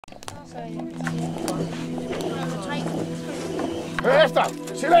Hør efter!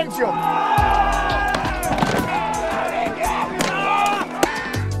 Silencio!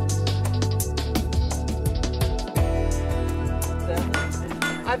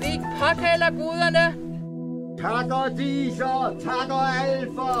 Og vi påkalder guderne. Takker diser, takker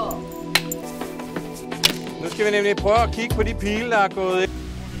alfer. Nu skal vi nemlig prøve at kigge på de pile, der er gået.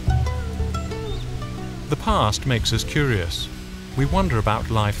 The past makes us curious. We wonder about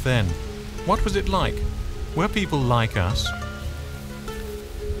life then. What was it like? Were people like us?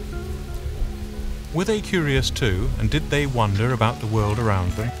 Were they curious too, and did they wonder about the world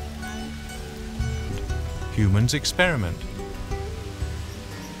around them? Humans experiment.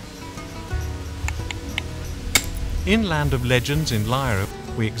 In Land of Legends in Lejre,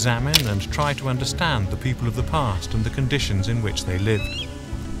 we examine and try to understand the people of the past and the conditions in which they lived.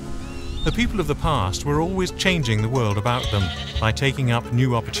 The people of the past were always changing the world about them by taking up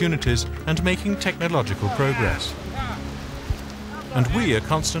new opportunities and making technological progress. And we are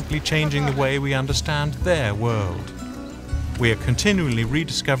constantly changing the way we understand their world. We are continually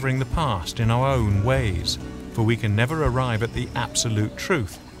rediscovering the past in our own ways, for we can never arrive at the absolute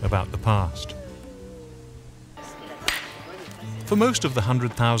truth about the past. For most of the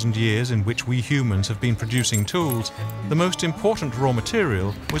 100,000 years in which we humans have been producing tools, the most important raw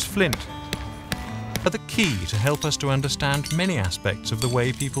material was flint. Are the key to help us to understand many aspects of the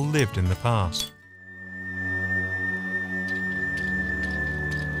way people lived in the past.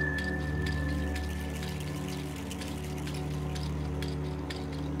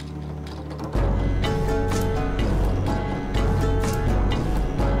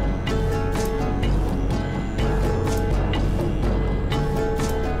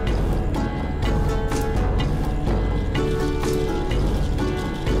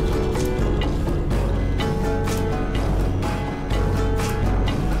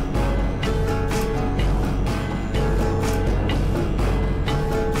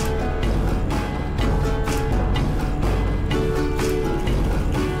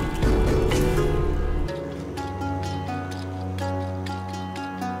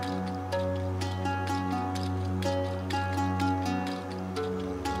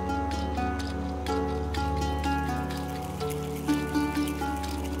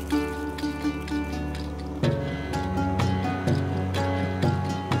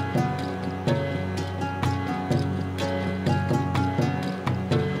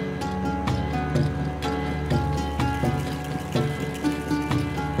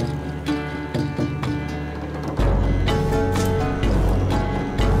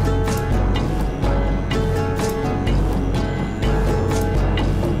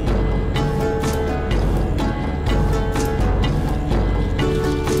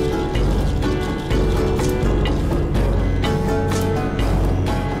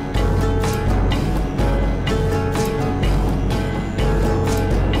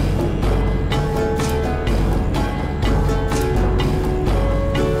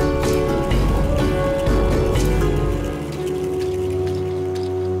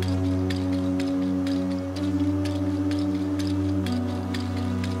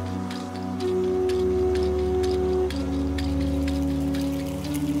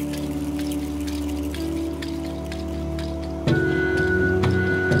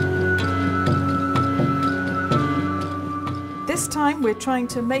 This time we're trying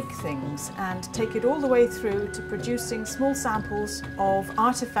to make things and take it all the way through to producing small samples of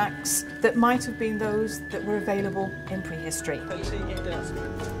artifacts that might have been those that were available in prehistory.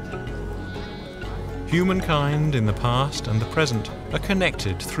 Humankind in the past and the present are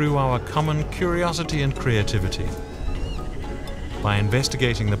connected through our common curiosity and creativity. By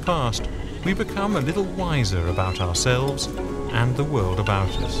investigating the past, we become a little wiser about ourselves and the world about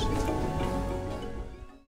us.